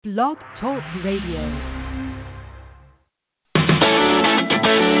Blog Talk Radio.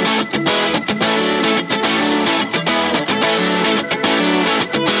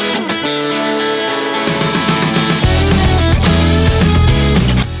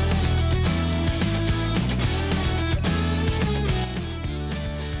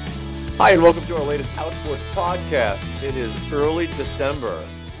 Hi, and welcome to our latest Outsports podcast. It is early December.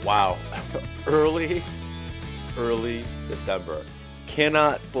 Wow. early December.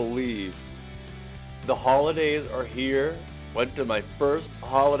 Cannot believe the holidays are here. Went to my first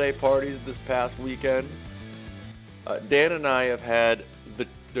holiday parties this past weekend. Dan and I have had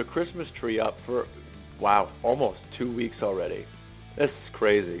the Christmas tree up for, almost 2 weeks already. This is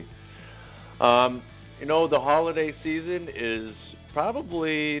crazy. The holiday season is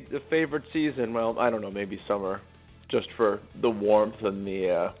probably the favorite season. Well, I don't know, maybe summer, just for the warmth and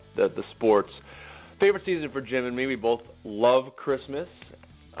the sports. Favorite season for Jim and me. We both love Christmas,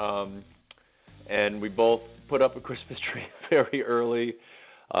 and we both put up a Christmas tree very early.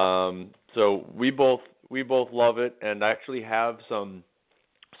 So we both love it, and I actually have some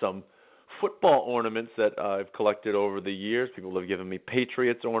football ornaments that I've collected over the years. People have given me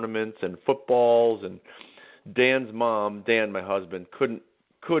Patriots ornaments and footballs, and Dan's mom, Dan, my husband,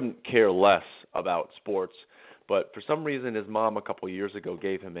 couldn't care less about sports, but for some reason his mom a couple years ago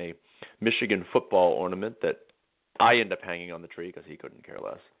gave him a Michigan football ornament that I end up hanging on the tree because he couldn't care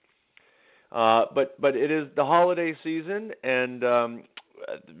less. But it is the holiday season, and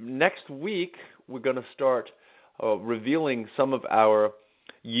next week we're going to start revealing some of our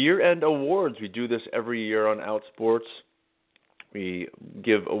year-end awards. We do this every year on Outsports. We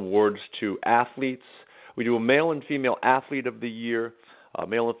give awards to athletes. We do a male and female athlete of the year, a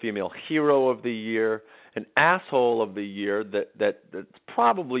male and female hero of the year, an asshole of the year. That's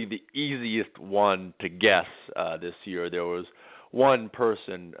probably the easiest one to guess this year. There was one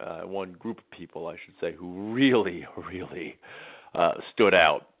person, one group of people, I should say, who really stood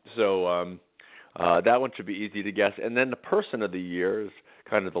out. So that one should be easy to guess. And then the person of the year is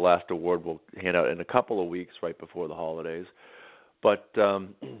kind of the last award we'll hand out in a couple of weeks right before the holidays. But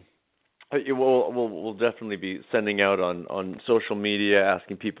We'll definitely be sending out on social media,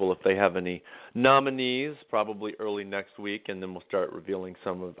 asking people if they have any nominees, probably early next week, and then we'll start revealing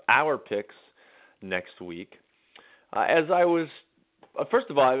some of our picks next week. First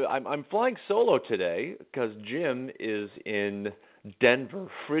of all, I'm flying solo today because Jim is in Denver,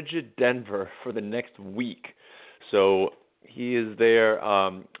 frigid Denver, for the next week. So he is there,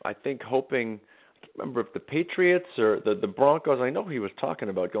 I think, hoping. Remember if the Patriots or the Broncos. I know he was talking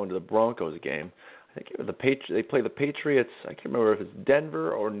about going to the Broncos game. I think it was they play the Patriots. I can't remember if it's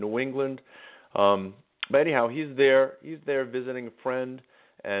Denver or New England. But anyhow, he's there. He's there visiting a friend,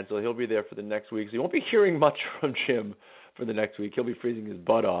 and so he'll be there for the next week. So you won't be hearing much from Jim for the next week. He'll be freezing his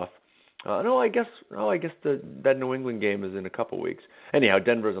butt off. I guess that New England game is in a couple weeks. Anyhow,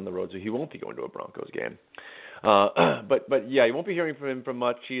 Denver's on the road, so he won't be going to a Broncos game. But yeah, you won't be hearing from him for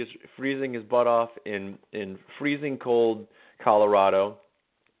much. He is freezing his butt off in freezing cold Colorado.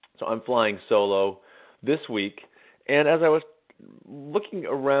 So I'm flying solo this week. And as I was looking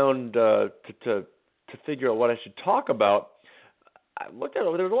around to figure out what I should talk about, I looked at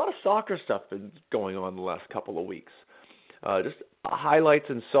it. There was a lot of soccer stuff going on the last couple of weeks. Just highlights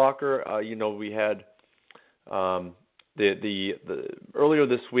in soccer. We had the earlier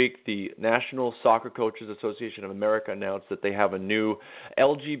this week, the National Soccer Coaches Association of America announced that they have a new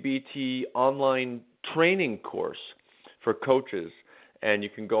LGBT online training course for coaches, and you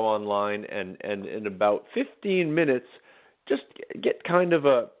can go online and in about 15 minutes just get kind of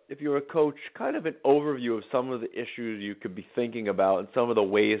if you're a coach, kind of an overview of some of the issues you could be thinking about and some of the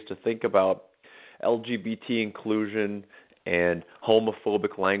ways to think about LGBT inclusion and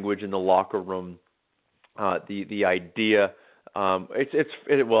homophobic language in the locker room. The idea, the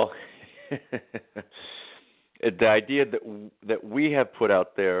idea that we have put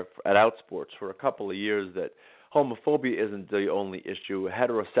out there at Outsports for a couple of years that homophobia isn't the only issue.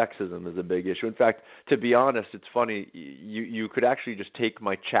 Heterosexism is a big issue. In fact, to be honest, it's funny. You could actually just take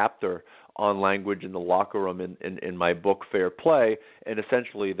my chapter on language in the locker room in my book Fair Play, and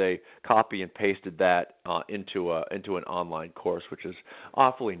essentially they copy and pasted that into an online course, which is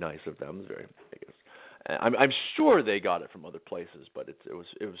awfully nice of them. It's very, I guess. I'm sure they got it from other places, but it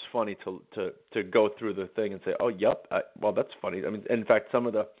was funny to go through the thing and say, oh, yep, well, that's funny. I mean, in fact,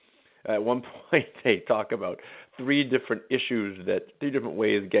 at one point they talk about three different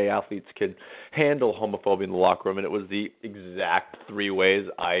ways gay athletes can handle homophobia in the locker room, and it was the exact three ways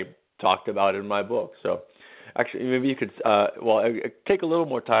I talked about in my book. So actually, maybe you could, take a little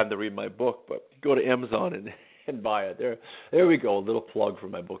more time to read my book, but go to Amazon and buy it. There we go. A little plug for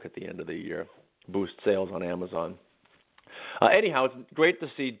my book at the end of the year. Boost sales on Amazon. Anyhow, it's great to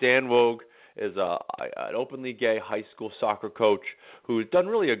see Dan Woog is an openly gay high school soccer coach who's done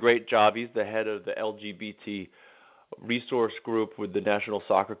really a great job. He's the head of the LGBT resource group with the National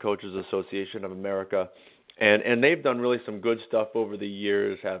Soccer Coaches Association of America. And they've done really some good stuff over the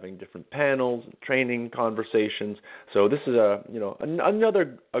years, having different panels, training conversations. So this is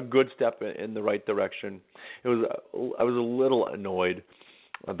another good step in the right direction. I was a little annoyed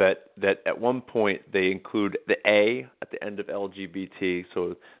that at one point they include the A at the end of LGBT, so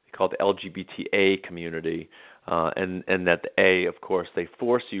they call it the LGBTA community, and that the A, of course, they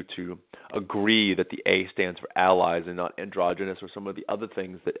force you to agree that the A stands for allies and not androgynous or some of the other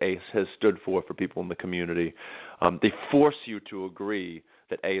things that A has stood for people in the community. They force you to agree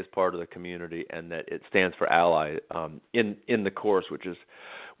that A is part of the community and that it stands for ally in the course, which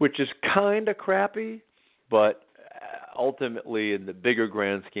is kind of crappy, but ultimately, in the bigger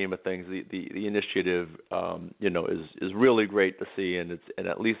grand scheme of things, the initiative, is really great to see, and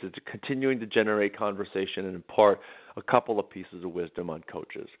at least it's continuing to generate conversation and impart a couple of pieces of wisdom on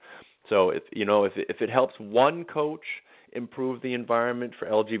coaches. So if it helps one coach improve the environment for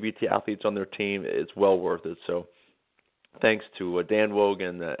LGBT athletes on their team, it's well worth it. So thanks to Dan Woog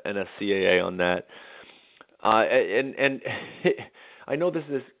and the NSCAA on that. And I know this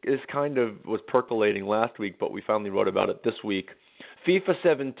kind of was percolating last week, but we finally wrote about it this week. FIFA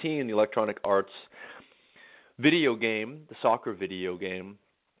 17, the Electronic Arts video game, the soccer video game,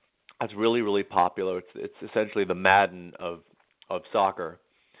 that's really, really popular. It's essentially the Madden of soccer.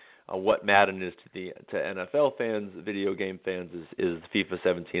 What Madden is to NFL fans, video game fans, is FIFA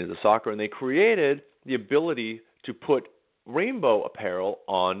 17 as a soccer, and they created the ability to put rainbow apparel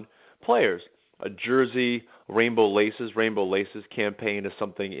on players. A jersey, rainbow laces. Rainbow Laces campaign is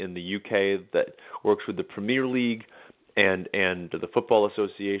something in the UK that works with the Premier League and the Football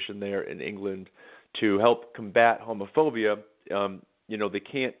Association there in England to help combat homophobia. They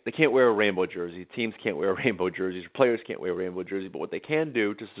can't wear a rainbow jersey. Teams can't wear rainbow jerseys. Players can't wear a rainbow jersey. But what they can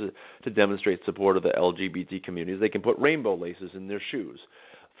do to demonstrate support of the LGBT community is they can put rainbow laces in their shoes.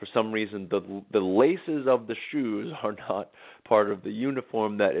 For some reason, the laces of the shoes are not part of the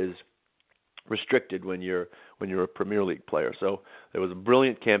uniform that is restricted when you're a Premier League player. So there was a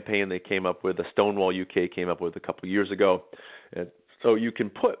brilliant campaign they came up with, Stonewall UK came up with a couple of years ago. And so you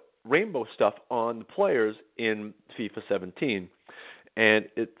can put rainbow stuff on the players in FIFA 17. And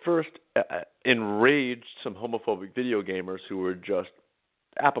it first enraged some homophobic video gamers who were just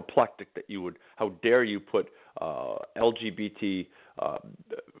apoplectic that how dare you put LGBT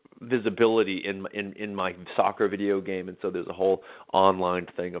visibility in my soccer video game. And so there's a whole online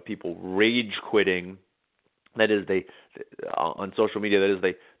thing of people rage quitting. That is, they on social media. That is,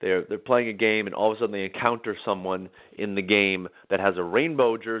 they're playing a game and all of a sudden they encounter someone in the game that has a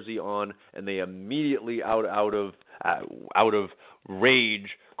rainbow jersey on, and they immediately out of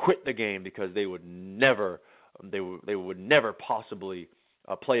rage quit the game because they would never possibly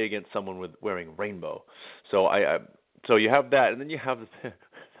play against someone wearing rainbow. So you have that, and then you have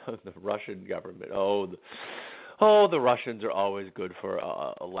the Russian government. The Russians are always good for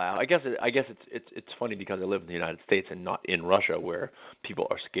a laugh. I guess it's funny because I live in the United States and not in Russia, where people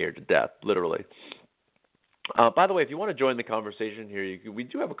are scared to death, literally. By the way, if you want to join the conversation here, we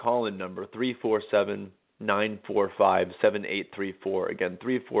do have a call-in number, 347-945-7834. Again,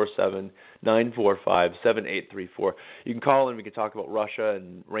 347-945-7834. You can call in. We can talk about Russia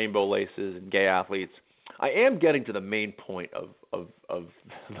and rainbow laces and gay athletes. I am getting to the main point of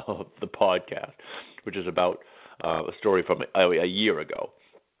the podcast, which is about a story from a year ago.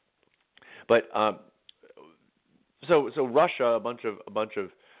 But so Russia, a bunch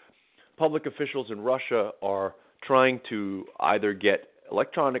of public officials in Russia are trying to either get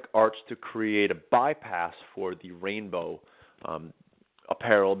Electronic Arts to create a bypass for the rainbow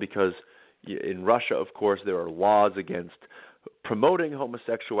apparel, because in Russia, of course, there are laws against promoting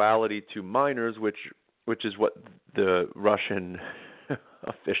homosexuality to minors, which is what the Russian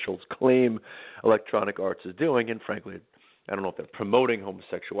officials claim Electronic Arts is doing. And frankly, I don't know if they're promoting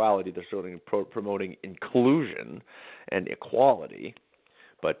homosexuality. They're certainly promoting inclusion and equality.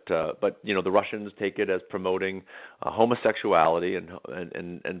 But the Russians take it as promoting homosexuality,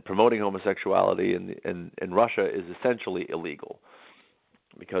 and promoting homosexuality in Russia is essentially illegal,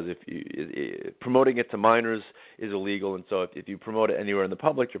 because promoting it to minors is illegal, and so if you promote it anywhere in the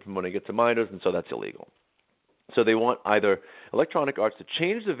public, you're promoting it to minors, and so that's illegal. So they want either Electronic Arts to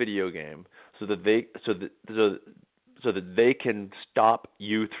change the video game so that they can stop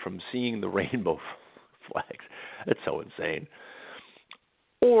youth from seeing the rainbow flags. It's so insane.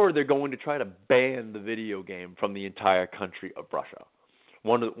 or they're going to try to ban the video game from the entire country of Russia.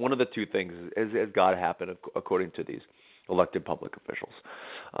 One of the two things has got to happen, according to these elected public officials.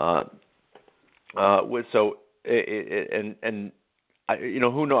 Who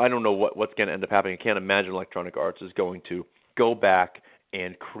know? I don't know what's going to end up happening. I can't imagine Electronic Arts is going to go back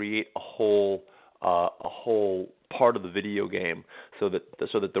and create a whole part of the video game so that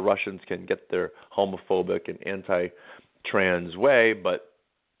the Russians can get their homophobic and anti-trans way. But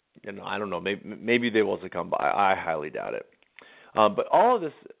I don't know. Maybe they will succumb. But I highly doubt it. But all of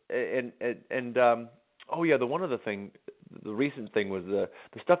this, one other thing, the recent thing was the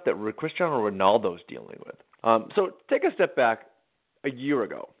stuff that Cristiano Ronaldo's dealing with. So take a step back. About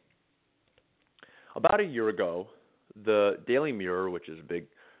a year ago, the Daily Mirror, which is a big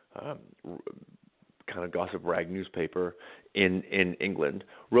kind of gossip rag newspaper in England,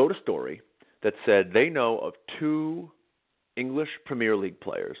 wrote a story that said they know of 2 English Premier League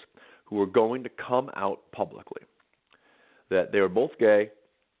players who were going to come out publicly, that they were both gay,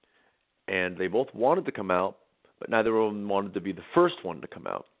 and they both wanted to come out, but neither of them wanted to be the first one to come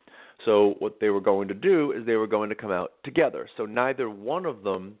out. So what they were going to do is they were going to come out together. So neither one of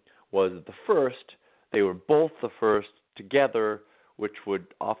them was the first. They were both the first together, which would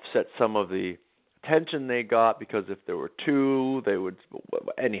offset some of the attention they got, because if there were 2, they would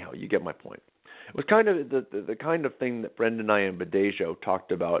 – anyhow, you get my point. It was kind of the kind of thing that Brendan Ayanbadejo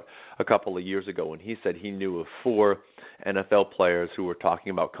talked about a couple of years ago when he said he knew of 4 NFL players who were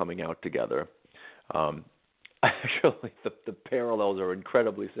talking about coming out together. Actually, the parallels are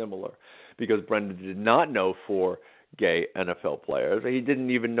incredibly similar, because Brendan did not know 4 gay NFL players. He didn't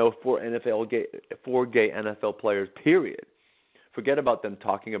even know 4 gay NFL players, period. Forget about them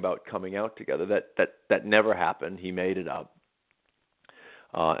talking about coming out together. That never happened. He made it up.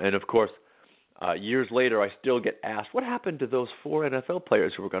 And, of course, years later, I still get asked, what happened to those 4 NFL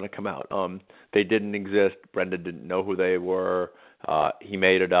players who were going to come out? They didn't exist. Brendan didn't know who they were. He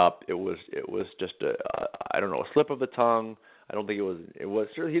made it up. It was just a slip of the tongue. I don't think it was.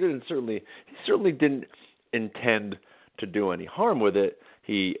 He certainly didn't intend to do any harm with it.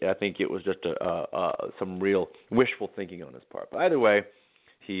 I think it was just some real wishful thinking on his part. But either way,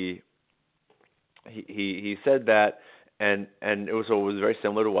 he said that. And it was very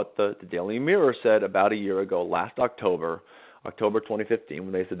similar to what the Daily Mirror said about a year ago, last October 2015,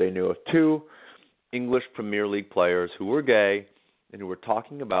 when they said they knew of 2 English Premier League players who were gay and who were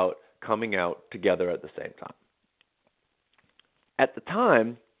talking about coming out together at the same time. At the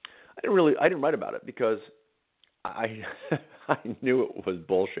time, I didn't write about it because I knew it was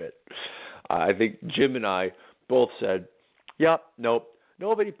bullshit. I think Jim and I both said, "Yep, nope,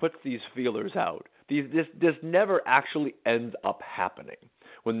 nobody puts these feelers out. This never actually ends up happening.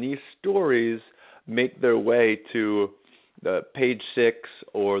 When these stories make their way to the Page 6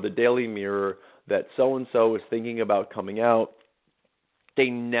 or the Daily Mirror that so-and-so is thinking about coming out, they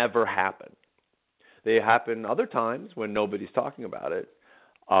never happen. They happen other times when nobody's talking about it.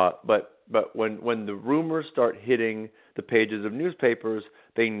 But when the rumors start hitting the pages of newspapers,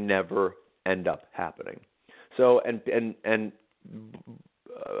 they never end up happening. So and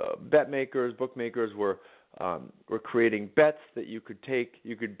bet makers, bookmakers were creating bets that you could take.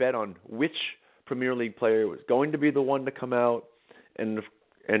 You could bet on which Premier League player was going to be the one to come out, and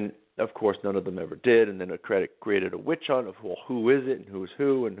of course none of them ever did. And then it created a witch hunt of who is it and who's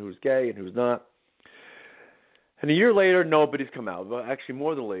gay and who's not. And a year later, nobody's come out. Well, actually,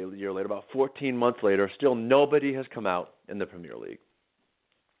 more than a year later, about 14 months later, still nobody has come out in the Premier League.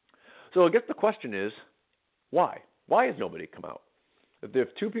 So I guess the question is, why? Why has nobody come out?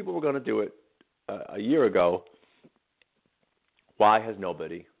 If 2 people were going to do it a year ago, why has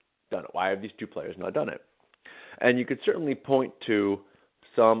nobody done it? Why have these 2 players not done it? And you could certainly point to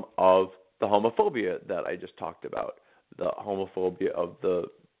some of the homophobia that I just talked about, the homophobia of the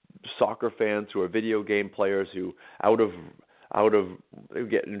soccer fans who are video game players who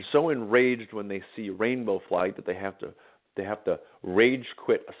get so enraged when they see a rainbow flag that they have to rage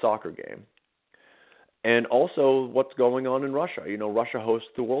quit a soccer game. And also what's going on in Russia. Russia hosts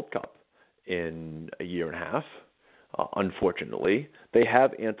the World Cup in a year and a half. Unfortunately, they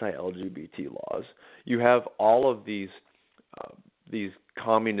have anti-LGBT laws. You have all of these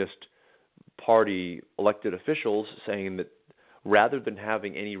Communist Party elected officials saying that rather than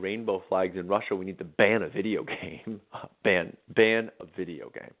having any rainbow flags in Russia, we need to ban a video game. ban a video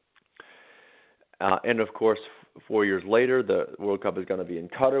game. And of course, 4 years later, the World Cup is going to be in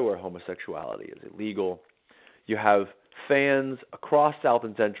Qatar, where homosexuality is illegal. You have fans across South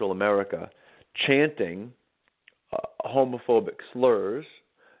and Central America chanting homophobic slurs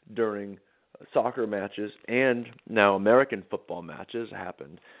during soccer matches and now American football matches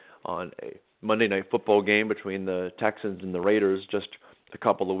happened on a Monday Night Football game between the Texans and the Raiders just a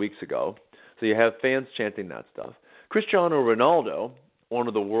couple of weeks ago. So you have fans chanting that stuff. Cristiano Ronaldo, one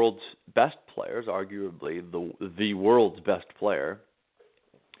of the world's best players, arguably the world's best player,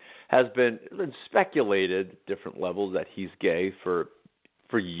 has been speculated at different levels that he's gay for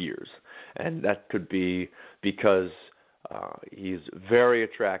years. And that could be because he's very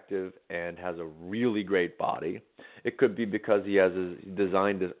attractive and has a really great body. It could be because he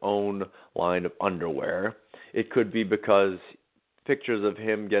designed his own line of underwear. It could be because pictures of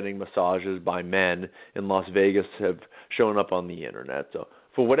him getting massages by men in Las Vegas have shown up on the internet. So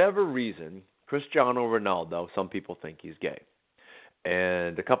for whatever reason, Cristiano Ronaldo, some people think he's gay.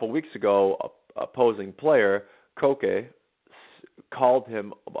 And a couple weeks ago, a opposing player, Koke,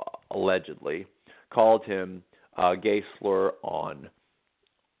 allegedly called him a gay slur on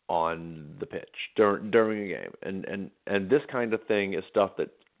the pitch during a game. And this kind of thing is stuff that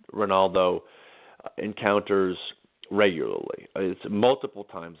Ronaldo encounters regularly. It's multiple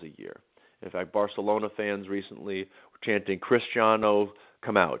times a year. In fact, Barcelona fans recently were chanting, "Cristiano,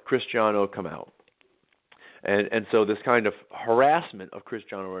 come out. Cristiano, come out." And so this kind of harassment of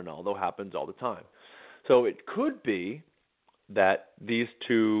Cristiano Ronaldo happens all the time. So it could be that these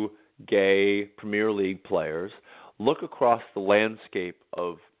two gay Premier League players look across the landscape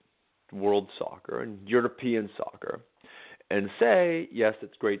of world soccer and European soccer and say, yes,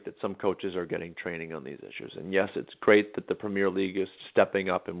 it's great that some coaches are getting training on these issues. And yes, it's great that the Premier League is stepping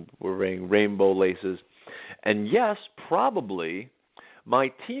up and we're wearing rainbow laces. And yes, probably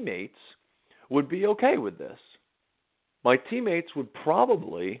my teammates would be okay with this. My teammates would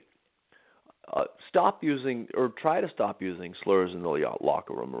probably stop using or try to stop using slurs in the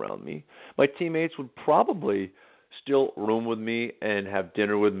locker room around me. My teammates would probably still room with me and have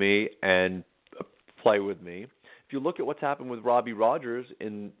dinner with me and play with me. If you look at what's happened with Robbie Rogers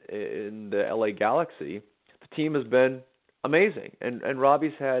in the LA Galaxy, the team has been amazing. And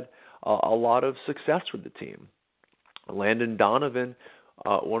Robbie's had a lot of success with the team. Landon Donovan,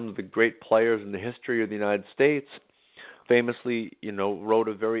 one of the great players in the history of the United States, famously, wrote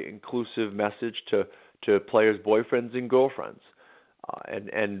a very inclusive message to players' boyfriends and girlfriends.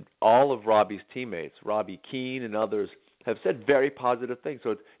 And all of Robbie's teammates, Robbie Keane and others, have said very positive things.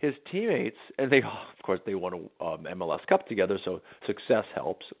 So it's his teammates, and they won a MLS Cup together, so success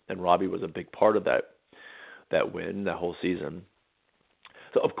helps. And Robbie was a big part of that win, that whole season.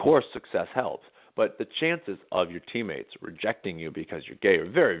 So of course success helps, but the chances of your teammates rejecting you because you're gay are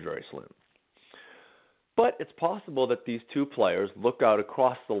very, very slim. But it's possible that these two players look out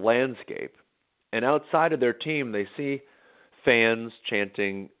across the landscape, and outside of their team, they see fans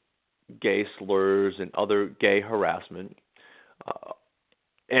chanting gay slurs and other gay harassment.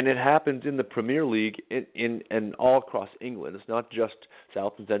 And it happens in the Premier League and all across England. It's not just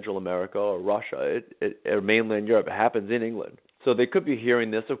South and Central America or Russia or mainland Europe. It happens in England. So they could be hearing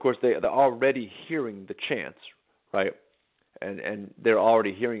this. Of course, they're already hearing the chants, right? And they're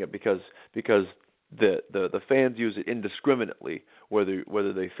already hearing it because the fans use it indiscriminately,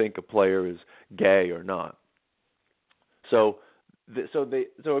 whether they think a player is gay or not. So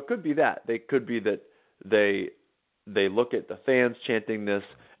it could be that they could be that they look at the fans chanting this,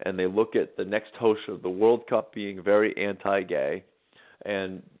 and they look at the next host of the World Cup being very anti-gay,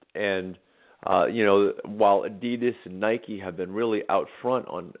 and while Adidas and Nike have been really out front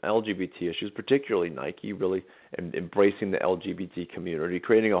on LGBT issues, particularly Nike, really embracing the LGBT community,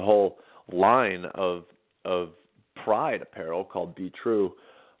 creating a whole line of pride apparel called Be True.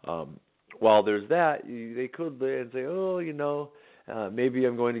 While there's that, they could say, maybe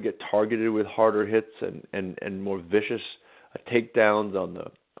I'm going to get targeted with harder hits and more vicious takedowns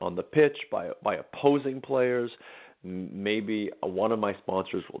on the pitch by opposing players. Maybe one of my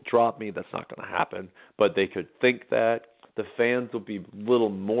sponsors will drop me. That's not going to happen, but they could think that. The fans will be a little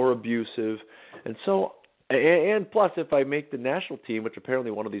more abusive, and plus, if I make the national team, which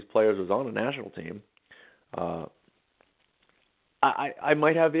apparently one of these players was on a national team, I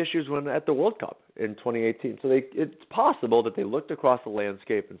might have issues at the World Cup in 2018. So it's possible that they looked across the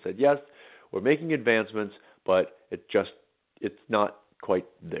landscape and said, yes, we're making advancements, but it's not quite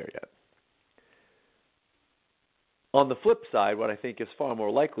there yet. On the flip side, what I think is far more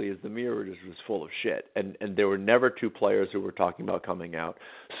likely is the mirror was full of shit, and there were never two players who were talking about coming out.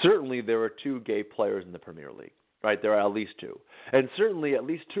 Certainly there are two gay players in the Premier League, right? There are at least two. And certainly at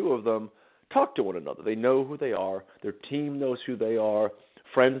least two of them talk to one another. They know who they are. Their team knows who they are.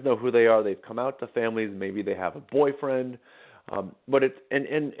 Friends know who they are. They've come out to families. Maybe they have a boyfriend. But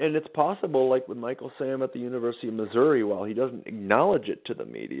it's possible, like with Michael Sam at the University of Missouri, while he doesn't acknowledge it to the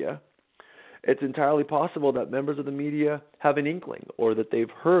media, it's entirely possible that members of the media have an inkling or that they've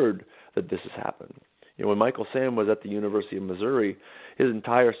heard that this has happened. When Michael Sam was at the University of Missouri, his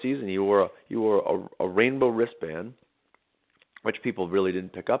entire season he wore a rainbow wristband, which people really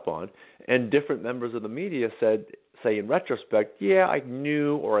didn't pick up on, and different members of the media say in retrospect, yeah, I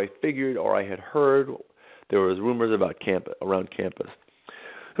knew or I figured or I had heard there was rumors about around campus.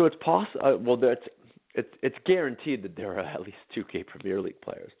 So it's possible. It's guaranteed that there are at least 2 gay Premier League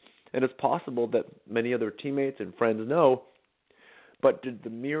players, and it's possible that many other teammates and friends know. But did the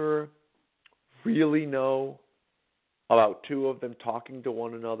Mirror really know about 2 of them talking to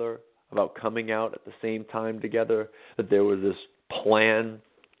one another, about coming out at the same time together, that there was this plan,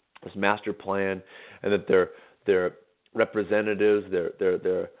 this master plan, and that their representatives,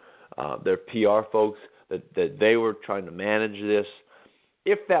 their PR folks, that they were trying to manage this?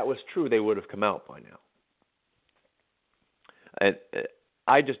 If that was true, they would have come out by now. And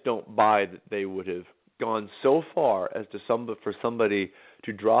I just don't buy that they would have gone so far as for somebody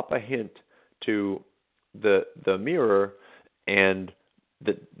to drop a hint to the Mirror, and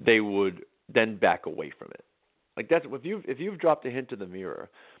that they would then back away from it. Like that's if you've dropped a hint to the Mirror.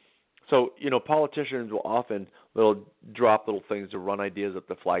 So politicians will often they'll drop little things to run ideas up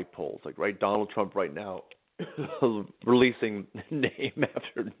the flagpoles. Like Donald Trump right now releasing name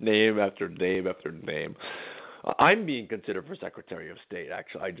after name after name after name. I'm being considered for Secretary of State.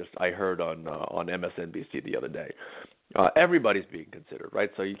 Actually, I heard on MSNBC the other day. Everybody's being considered, right?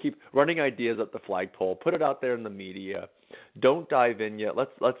 So you keep running ideas up the flagpole, put it out there in the media. Don't dive in yet.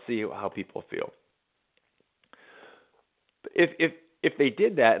 Let's see how people feel. If they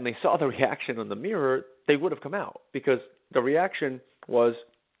did that and they saw the reaction on the Mirror, they would have come out, because the reaction was,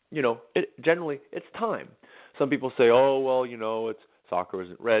 generally it's time. Some people say, oh well, it's soccer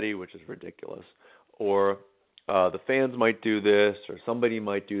isn't ready, which is ridiculous, or the fans might do this, or somebody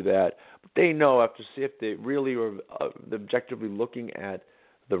might do that. But they know if they really were objectively looking at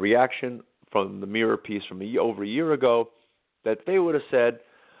the reaction from the Mirror piece from over a year ago, that they would have said,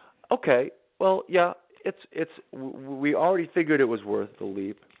 okay, well, yeah, we already figured it was worth the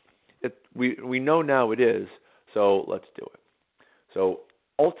leap. We know now it is, so let's do it. So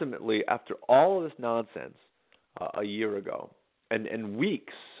ultimately, after all of this nonsense a year ago, and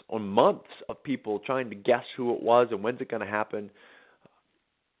weeks or months of people trying to guess who it was and when's it going to happen,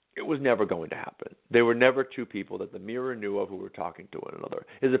 it was never going to happen. There were never 2 people that the Mirror knew of who were talking to one another.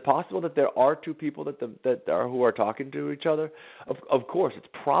 Is it possible that there are 2 people who are talking to each other? Of course, it's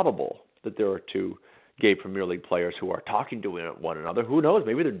probable that there are 2 gay Premier League players who are talking to one another. Who knows?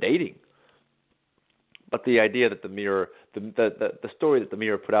 Maybe they're dating. But the idea that the Mirror, the story that the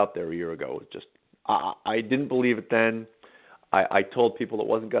Mirror put out there a year ago was just, I didn't believe it then. I told people it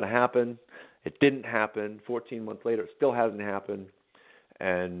wasn't going to happen. It didn't happen. 14 months later, it still hasn't happened.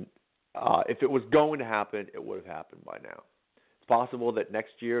 And if it was going to happen, it would have happened by now. It's possible that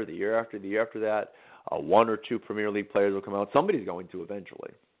next year, the year after that, 1 or 2 Premier League players will come out. Somebody's going to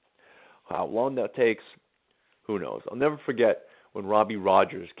eventually. How long that takes, who knows? I'll never forget when Robbie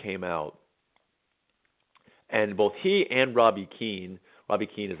Rogers came out, and both he and Robbie Keane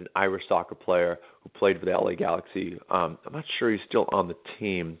is an Irish soccer player who played for the LA Galaxy. I'm not sure he's still on the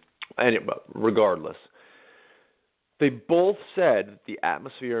team. But regardless, they both said that the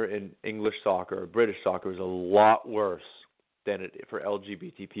atmosphere in English soccer, or British soccer, is a lot worse for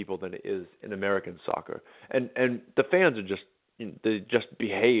LGBT people than it is in American soccer. And the fans are they just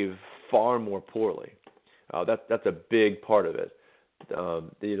behave far more poorly. That's a big part of it.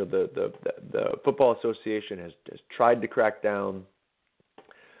 The Football Association has tried to crack down,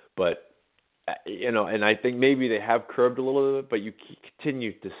 but and I think maybe they have curbed a little bit, but you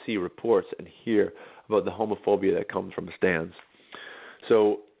continue to see reports and hear about the homophobia that comes from the stands.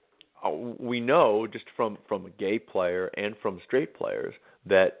 So we know just from a gay player and from straight players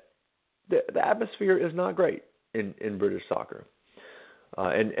that the atmosphere is not great in British soccer.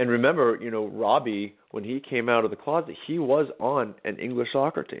 And remember, Robbie, when he came out of the closet, he was on an English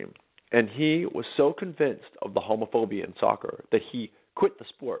soccer team. And he was so convinced of the homophobia in soccer that he quit the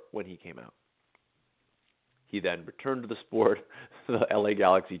sport when he came out. He then returned to the sport. The LA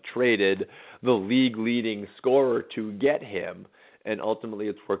Galaxy traded the league-leading scorer to get him, and ultimately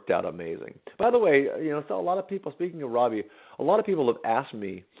it's worked out amazing. By the way, so a lot of people, speaking of Robbie, a lot of people have asked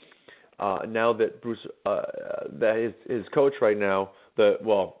me now that Bruce, that his coach right now,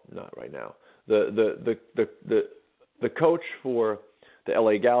 not right now, the coach for the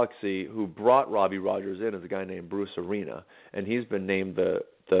LA Galaxy who brought Robbie Rogers in is a guy named Bruce Arena, and he's been named the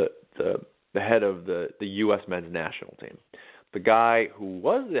head of the U.S. men's national team. The guy who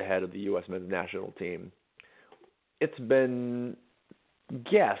was the head of the U.S. men's national team, it's been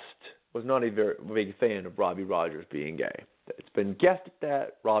guessed was not a very big fan of Robbie Rogers being gay. It's been guessed at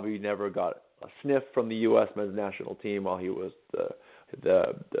that. Robbie never got a sniff from the U.S. men's national team while he was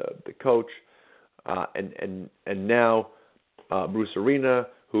the coach, and now Bruce Arena,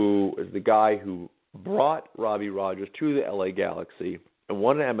 who is the guy who brought Robbie Rogers to the LA Galaxy and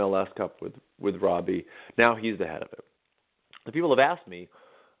won an MLS Cup with Robbie. Now he's the head of it. The people have asked me,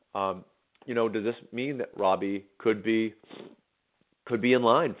 does this mean that Robbie could be in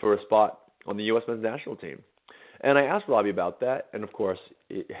line for a spot on the U.S. men's national team? And I asked Robbie about that, and of course,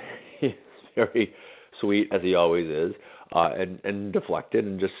 he's very sweet, as he always is, and deflected,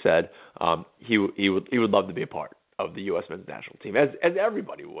 and just said he would love to be a part of the U.S. men's national team, as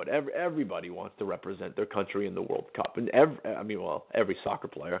everybody would. Everybody wants to represent their country in the World Cup, and every soccer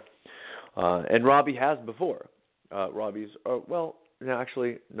player. And Robbie has before. I'm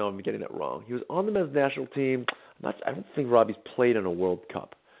getting that wrong. He was on the men's national team. I don't think Robbie's played in a World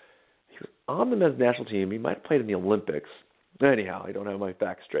Cup. He was on the men's national team. He might have played in the Olympics. Anyhow, I don't have my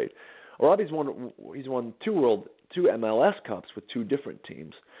facts straight. Robbie's won two MLS Cups with two different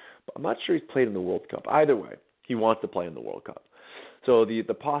teams, but I'm not sure he's played in the World Cup. Either way, he wants to play in the World Cup. So the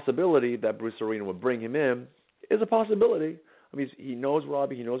possibility that Bruce Arena would bring him in is a possibility. I mean, he knows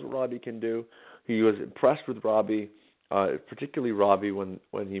Robbie. He knows what Robbie can do. He was impressed with Robbie, particularly Robbie when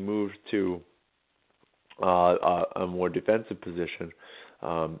he moved to a more defensive position.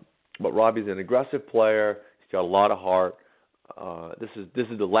 But Robbie's an aggressive player. He's got a lot of heart. This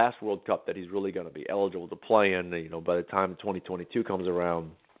is the last World Cup that he's really going to be eligible to play in. By the time 2022 comes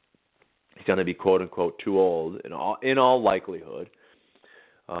around, he's going to be quote unquote too old in all likelihood.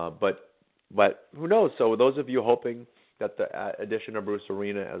 But who knows? So those of you hoping that the addition of Bruce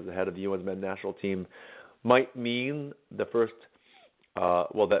Arena as the head of the U.S. men's national team might mean the first,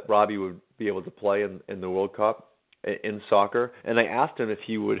 that Robbie would be able to play in the World Cup in soccer. And I asked him if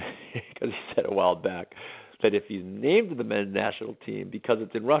he would, because he said a while back that if he's named to the men's national team because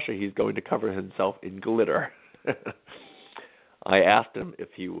it's in Russia, he's going to cover himself in glitter. I asked him if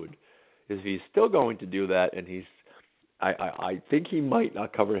he's still going to do that, and I think he might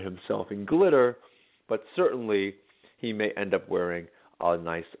not cover himself in glitter, but certainly he may end up wearing a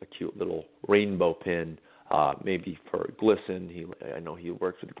nice, cute little rainbow pin, maybe for Glisten. I know he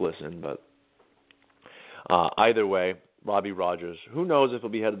works with Glisten, but either way, Robbie Rogers, who knows if he'll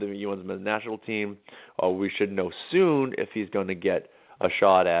be head of the U.S. men's national team, or we should know soon if he's going to get a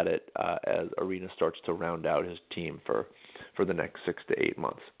shot at it as Arena starts to round out his team for the next 6 to 8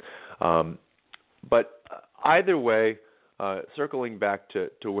 months. But either way, circling back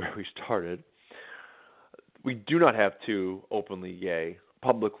to where we started, we do not have two openly gay,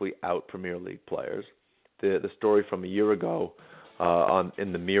 publicly out Premier League players. The story from a year ago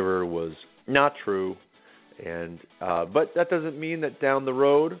in the Mirror was not true, but that doesn't mean that down the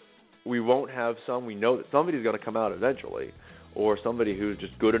road we won't have some. We know that somebody's going to come out eventually, or somebody who's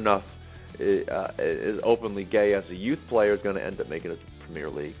just good enough is openly gay as a youth player is going to end up making it to Premier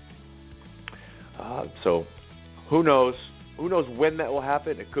League. So who knows? Who knows when that will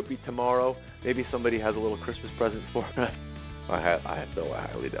happen? It could be tomorrow. Maybe somebody has a little Christmas present for us. I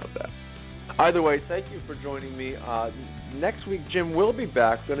highly doubt that. Either way, thank you for joining me. Next week, Jim will be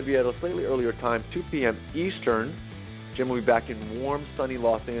back. It's going to be at a slightly earlier time, 2 p.m. Eastern. Jim will be back in warm, sunny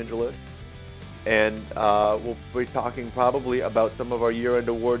Los Angeles. And we'll be talking probably about some of our year-end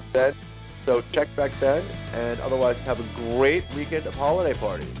awards then. So check back then. And otherwise, have a great weekend of holiday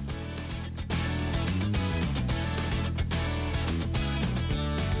parties.